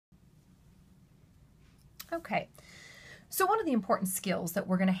Okay, so one of the important skills that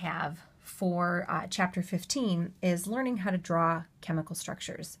we're going to have for Chapter 15 is learning how to draw chemical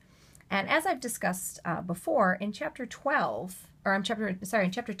structures. And as I've discussed before, in Chapter 12, or in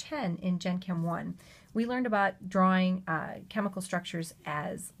Chapter 10 in Gen Chem 1, we learned about drawing chemical structures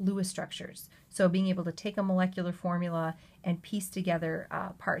as Lewis structures. So being able to take a molecular formula and piece together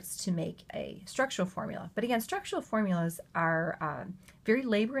parts to make a structural formula. But again, structural formulas are very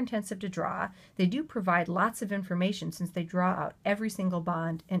labor intensive to draw. They do provide lots of information since they draw out every single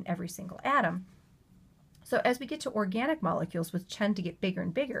bond and every single atom. So as we get to organic molecules, which tend to get bigger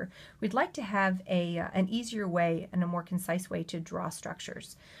and bigger, we'd like to have an easier way and a more concise way to draw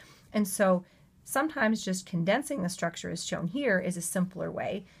structures. And so sometimes just condensing the structure as shown here is a simpler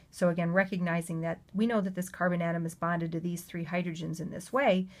way. So again, recognizing that we know that this carbon atom is bonded to these 3 hydrogens in this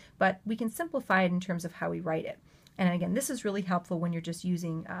way, but we can simplify it in terms of how we write it. And again, this is really helpful when you're just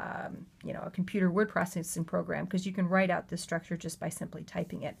using a computer word processing program, because you can write out this structure just by simply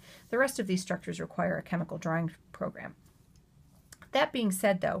typing it. The rest of these structures require a chemical drawing program. That being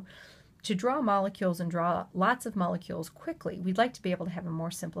said, though, to draw molecules and draw lots of molecules quickly, we'd like to be able to have a more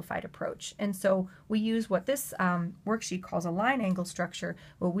simplified approach. And so we use what this worksheet calls a line angle structure,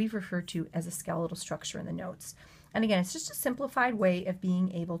 what we've referred to as a skeletal structure in the notes. And again, it's just a simplified way of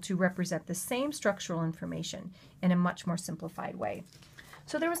being able to represent the same structural information in a much more simplified way.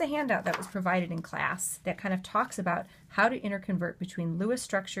 So there was a handout that was provided in class that kind of talks about how to interconvert between Lewis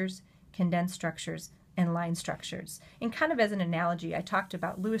structures, condensed structures, and line structures. And kind of as an analogy, I talked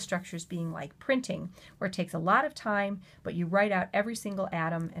about Lewis structures being like printing, where it takes a lot of time, but you write out every single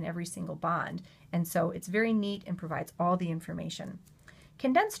atom and every single bond. And so it's very neat and provides all the information.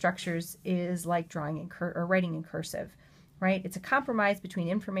 Condensed structures is like drawing or writing in cursive, right? It's a compromise between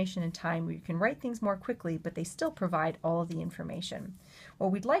information and time where you can write things more quickly, but they still provide all of the information.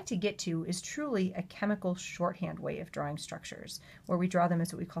 What we'd like to get to is truly a chemical shorthand way of drawing structures, where we draw them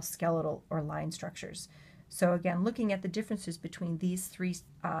as what we call skeletal or line structures. So again, looking at the differences between these 3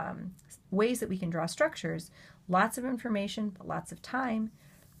 ways that we can draw structures, lots of information, but lots of time.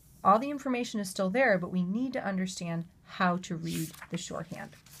 All the information is still there, but we need to understand how to read the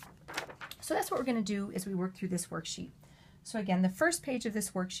shorthand. So that's what we're going to do as we work through this worksheet. So again, the first page of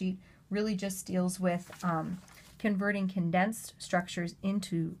this worksheet really just deals with converting condensed structures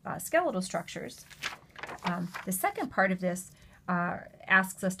into skeletal structures. The second part of this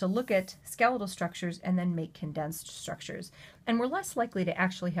asks us to look at skeletal structures and then make condensed structures. And we're less likely to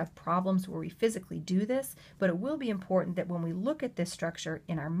actually have problems where we physically do this, but it will be important that when we look at this structure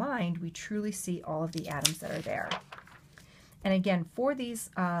in our mind, we truly see all of the atoms that are there. And again, for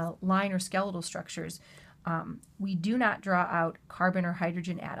these line or skeletal structures, we do not draw out carbon or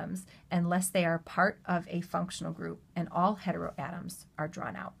hydrogen atoms unless they are part of a functional group, and all heteroatoms are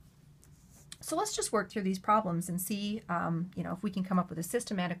drawn out. So let's just work through these problems and see if we can come up with a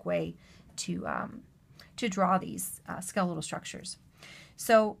systematic way to draw these skeletal structures.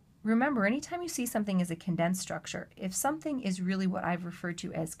 So remember, anytime you see something as a condensed structure, if something is really what I've referred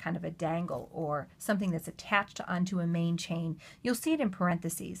to as kind of a dangle or something that's attached onto a main chain, you'll see it in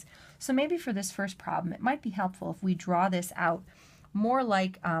parentheses. So maybe for this first problem, it might be helpful if we draw this out more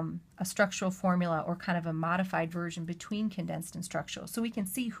like a structural formula or kind of a modified version between condensed and structural, so we can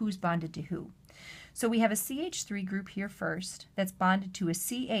see who's bonded to who. So we have a CH3 group here first that's bonded to a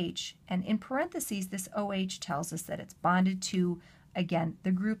CH, and in parentheses this OH tells us that it's bonded to, again,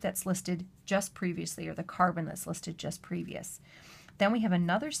 the group that's listed just previously, or the carbon that's listed just previous. Then we have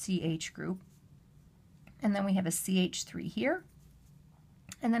another CH group, and then we have a CH3 here,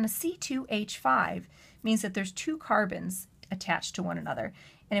 and then a C2H5 means that there's 2 carbons attached to one another.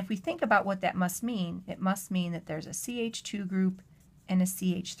 And if we think about what that must mean, it must mean that there's a CH2 group and a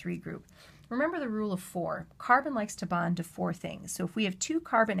CH3 group. Remember the rule of 4. Carbon likes to bond to 4 things. So if we have 2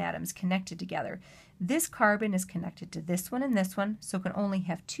 carbon atoms connected together, this carbon is connected to this one and this one, so it can only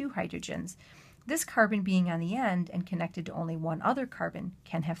have 2 hydrogens. This carbon being on the end and connected to only one other carbon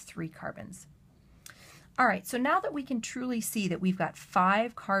can have 3 carbons. All right, so now that we can truly see that we've got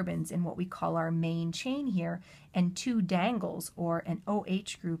 5 carbons in what we call our main chain here, and 2 dangles, or an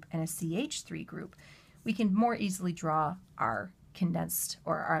OH group and a CH3 group, we can more easily draw our condensed,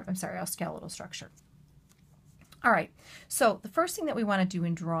 or our skeletal structure. All right, so the first thing that we want to do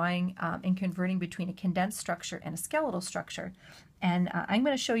in drawing and converting between a condensed structure and a skeletal structure, and I'm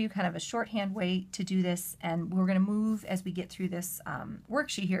going to show you kind of a shorthand way to do this, and we're going to move as we get through this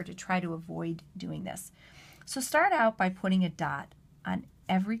worksheet here to try to avoid doing this. So start out by putting a dot on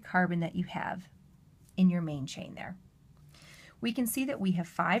every carbon that you have in your main chain there. We can see that we have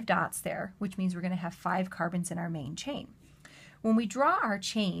 5 dots there, which means we're going to have 5 carbons in our main chain. When we draw our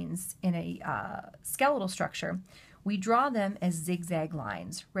chains in a skeletal structure, we draw them as zigzag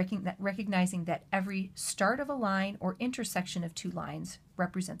lines, recognizing that every start of a line or intersection of two lines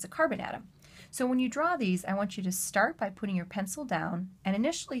represents a carbon atom. So when you draw these, I want you to start by putting your pencil down, and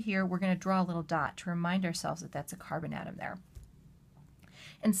initially here we're going to draw a little dot to remind ourselves that that's a carbon atom there.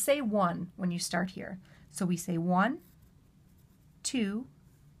 And say 1 when you start here. So we say 1, 2,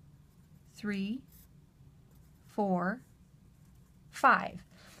 3, 4, 5.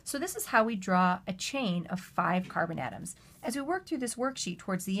 So this is how we draw a chain of 5 carbon atoms. As we work through this worksheet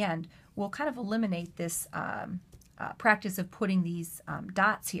towards the end, we'll kind of eliminate this practice of putting these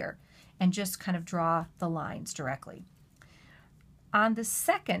dots here and just kind of draw the lines directly. On the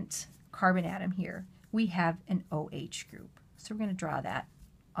second carbon atom here, we have an OH group. So we're going to draw that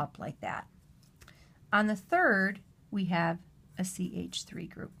up like that. On the third, we have a CH3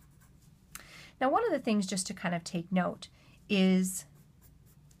 group. Now, one of the things just to kind of take note is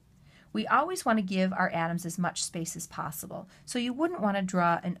we always want to give our atoms as much space as possible. So you wouldn't want to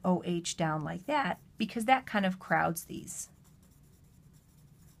draw an OH down like that because that kind of crowds these.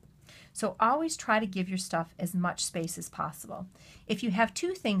 So always try to give your stuff as much space as possible. If you have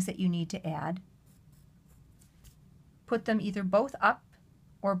 2 things that you need to add, put them either both up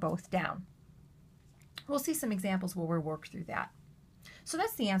or both down. We'll see some examples where we'll work through that. So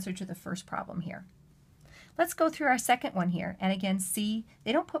that's the answer to the first problem here. Let's go through our second one here, and again, see,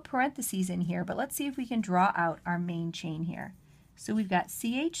 they don't put parentheses in here, but let's see if we can draw out our main chain here. So we've got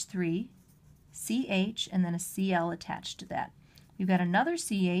CH3, CH, and then a Cl attached to that. We've got another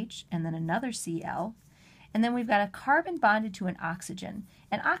CH, and then another Cl, and then we've got a carbon bonded to an oxygen.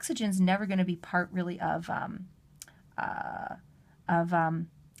 And oxygen's never going to be part really of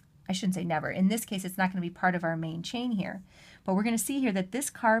I shouldn't say never. In this case, it's not going to be part of our main chain here. But we're going to see here that this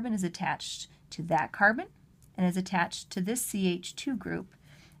carbon is attached to that carbon and is attached to this CH2 group.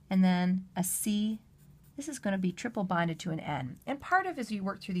 And then a C, this is going to be triple bonded to an N. And part of as you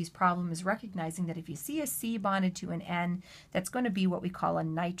work through these problems is recognizing that if you see a C bonded to an N, that's going to be what we call a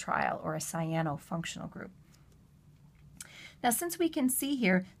nitrile or a cyanofunctional group. Now, since we can see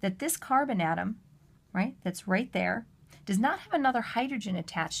here that this carbon atom, right, that's right there, does not have another hydrogen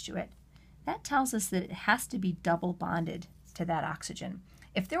attached to it, that tells us that it has to be double bonded to that oxygen.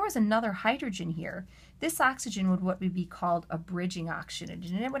 If there was another hydrogen here, this oxygen would what would be called a bridging oxygen,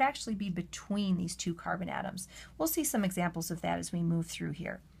 and it would actually be between these 2 carbon atoms. We'll see some examples of that as we move through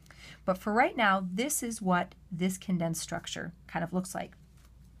here. But for right now, this is what this condensed structure kind of looks like.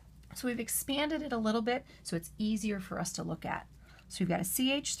 So we've expanded it a little bit so it's easier for us to look at. So we've got a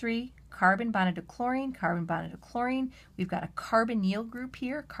CH3, carbon bonded to chlorine, carbon bonded to chlorine. We've got a carbonyl group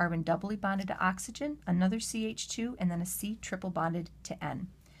here, carbon doubly bonded to oxygen, another CH2, and then a C triple bonded to N.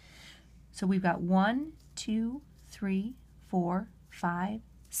 So we've got 1, 2, 3, 4, 5,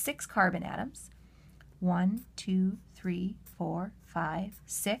 6 carbon atoms. 1, 2, 3, 4, 5,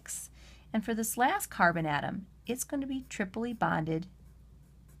 6. And for this last carbon atom, it's going to be triply bonded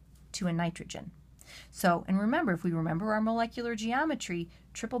to a nitrogen. So, and remember, if we remember our molecular geometry,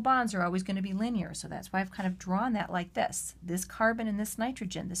 triple bonds are always going to be linear. So that's why I've kind of drawn that like this. This carbon and this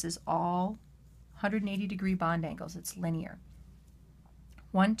nitrogen, this is all 180-degree bond angles. It's linear.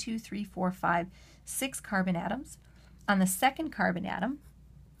 1, 2, 3, 4, 5, 6 carbon atoms. On the second carbon atom,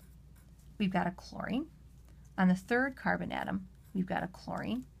 we've got a chlorine. On the third carbon atom, we've got a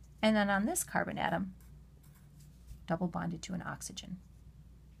chlorine. And then on this carbon atom, double bonded to an oxygen.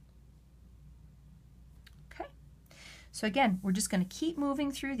 So again, we're just going to keep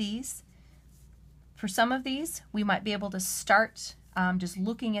moving through these. For some of these, we might be able to start just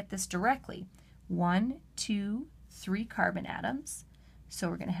looking at this directly. 1, 2, 3 carbon atoms. So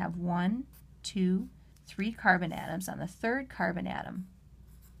we're going to have 1, 2, 3 carbon atoms on the third carbon atom.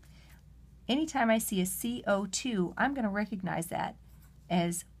 Anytime I see a CO2, I'm going to recognize that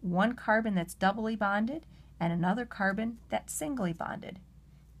as one carbon that's doubly bonded and another carbon that's singly bonded.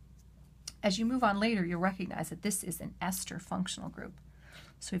 As you move on later, you'll recognize that this is an ester functional group.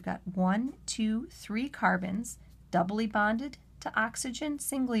 So we've got 1, 2, 3 carbons doubly bonded to oxygen,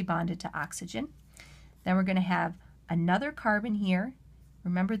 singly bonded to oxygen. Then we're going to have another carbon here.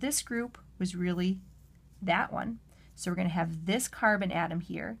 Remember, this group was really that one. So we're going to have this carbon atom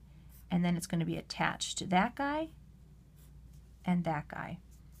here, and then it's going to be attached to that guy and that guy.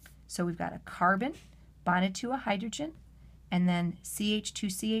 So we've got a carbon bonded to a hydrogen, and then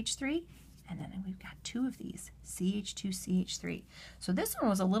CH2CH3, and then we've got 2 of these, CH2CH3. So this one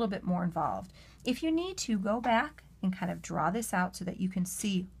was a little bit more involved. If you need to, go back and kind of draw this out so that you can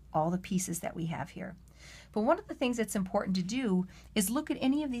see all the pieces that we have here. But one of the things that's important to do is look at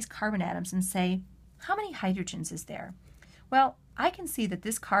any of these carbon atoms and say, how many hydrogens is there? Well, I can see that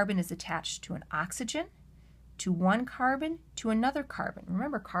this carbon is attached to an oxygen, to one carbon, to another carbon.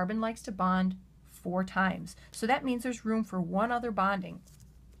 Remember, carbon likes to bond 4 times. So that means there's room for one other bonding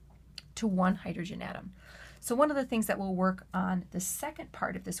to one hydrogen atom. So one of the things that we'll work on the second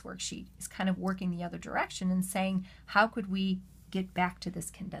part of this worksheet is kind of working the other direction and saying, how could we get back to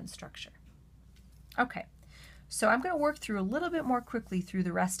this condensed structure? Okay, so I'm going to work through a little bit more quickly through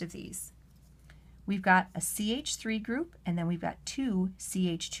the rest of these. We've got a CH3 group, and then we've got 2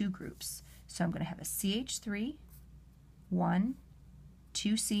 CH2 groups. So I'm going to have a CH3, 1,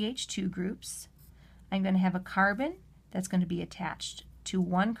 2 CH2 groups. I'm going to have a carbon that's going to be attached to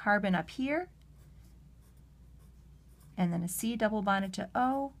one carbon up here, and then a C double bonded to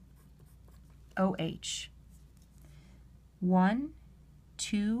O, OH. 1,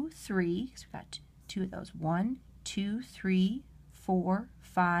 2, 3, so we've got 2 of those. 1, 2, 3, 4,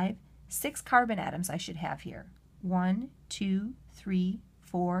 5, 6 carbon atoms I should have here. 1, 2, 3,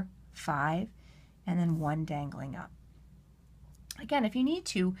 4, 5, and then 1 dangling up. Again, if you need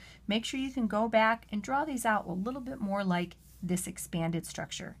to, make sure you can go back and draw these out a little bit more like this expanded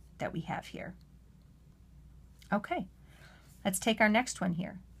structure that we have here. Okay, let's take our next one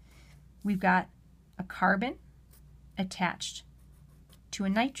here. We've got a carbon attached to a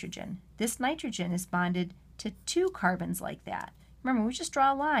nitrogen. This nitrogen is bonded to 2 carbons like that. Remember, we just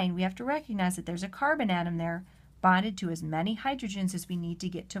draw a line. We have to recognize that there's a carbon atom there bonded to as many hydrogens as we need to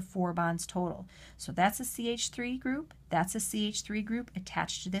get to 4 bonds total. So that's a CH3 group. That's a CH3 group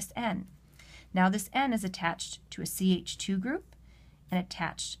attached to this N. Now this N is attached to a CH2 group and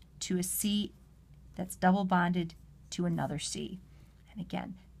attached to a C that's double bonded to another C. And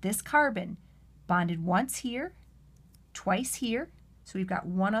again, this carbon bonded once here, twice here, so we've got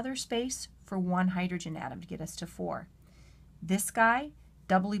one other space for 1 hydrogen atom to get us to 4. This guy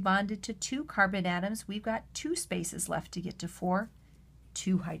doubly bonded to 2 carbon atoms. We've got 2 spaces left to get to 4,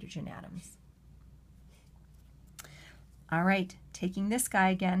 2 hydrogen atoms. All right, taking this guy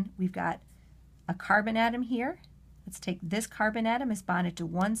again, we've got a carbon atom here. Let's take this carbon atom is bonded to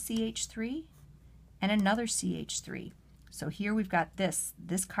 1 CH3 and another CH3. So here we've got this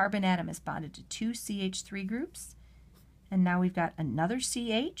carbon atom is bonded to 2 CH3 groups, and now we've got another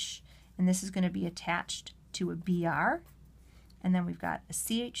CH, and this is going to be attached to a Br, and then we've got a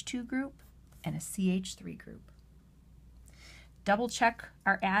CH2 group and a CH3 group. Double check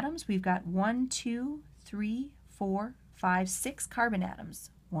our atoms. We've got 1, 2, 3, 4, 5, 6 carbon atoms.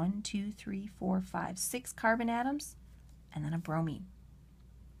 1, 2, 3, 4, 5, 6 carbon atoms, and then a bromine.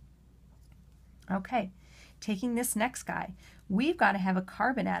 Okay, taking this next guy, we've got to have a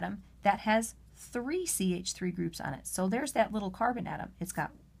carbon atom that has 3 CH3 groups on it. So there's that little carbon atom. It's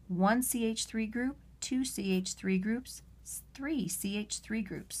got 1 CH3 group, 2 CH3 groups, 3 CH3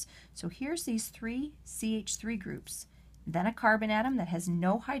 groups. So here's these 3 CH3 groups. Then a carbon atom that has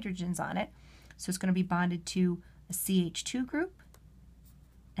no hydrogens on it. So it's going to be bonded to a CH2 group,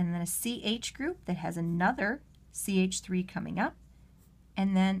 and then a CH group that has another CH3 coming up,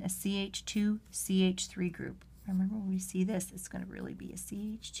 and then a CH2 CH3 group. Remember, when we see this, it's going to really be a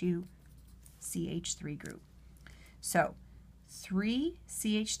CH2 CH3 group. So 3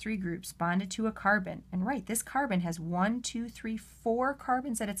 CH3 groups bonded to a carbon, and right, this carbon has 1, 2, 3, 4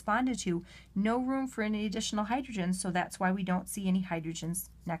 carbons that it's bonded to. No room for any additional hydrogens, so that's why we don't see any hydrogens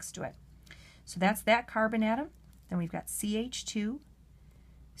next to it. So that's that carbon atom. Then we've got CH2,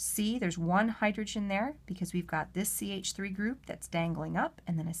 C, there's 1 hydrogen there because we've got this CH3 group that's dangling up,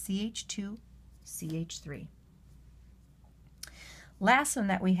 and then a CH2, CH3. Last one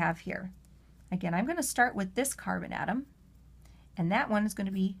that we have here. Again, I'm going to start with this carbon atom, and that one is going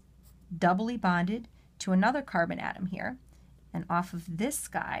to be doubly bonded to another carbon atom here. And off of this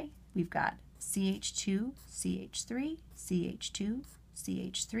guy, we've got CH2, CH3, CH2,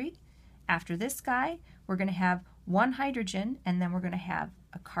 CH3. After this guy, we're going to have 1 hydrogen, and then we're going to have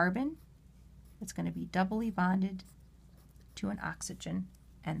a carbon that's going to be doubly bonded to an oxygen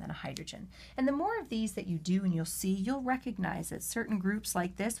and then a hydrogen. And the more of these that you do and you'll see, you'll recognize that certain groups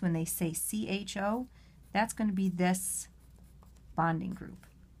like this, when they say CHO, that's going to be this bonding group.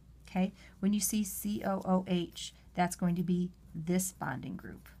 Okay? When you see COOH, that's going to be this bonding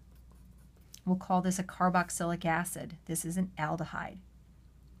group. We'll call this a carboxylic acid. This is an aldehyde.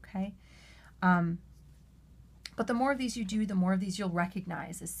 Okay? But the more of these you do, the more of these you'll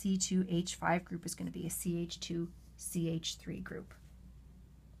recognize. A C2H5 group is going to be a CH2CH3 group.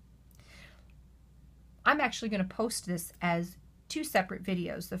 I'm actually going to post this as 2 separate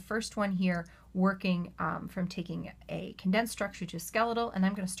videos. The first one here working from taking a condensed structure to skeletal, and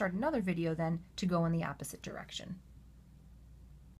I'm going to start another video then to go in the opposite direction.